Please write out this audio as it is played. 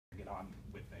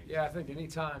Yeah, I think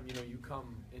anytime, you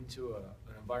come into an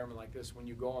environment like this, when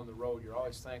you go on the road, you're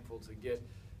always thankful to get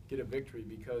a victory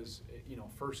because,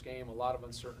 first game, a lot of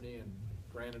uncertainty, and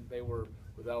granted, they were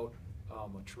without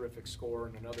a terrific scorer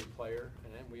and another player,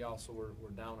 and then we also were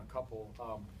down a couple.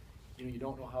 You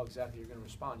don't know how exactly you're going to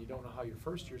respond. You don't know how your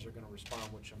first years are going to respond,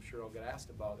 which I'm sure I'll get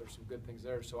asked about. There's some good things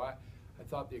there. So I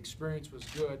thought the experience was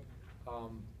good.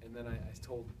 And then I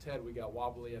told Ted we got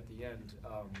wobbly at the end.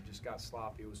 We just got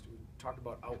sloppy. We talked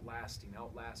about outlasting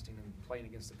and playing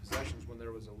against the possessions when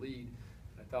there was a lead.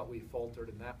 I thought we faltered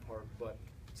in that part. But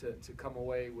to come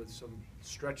away with some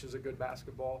stretches of good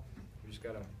basketball, we just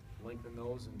got to lengthen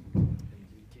those and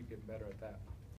keep getting better at that.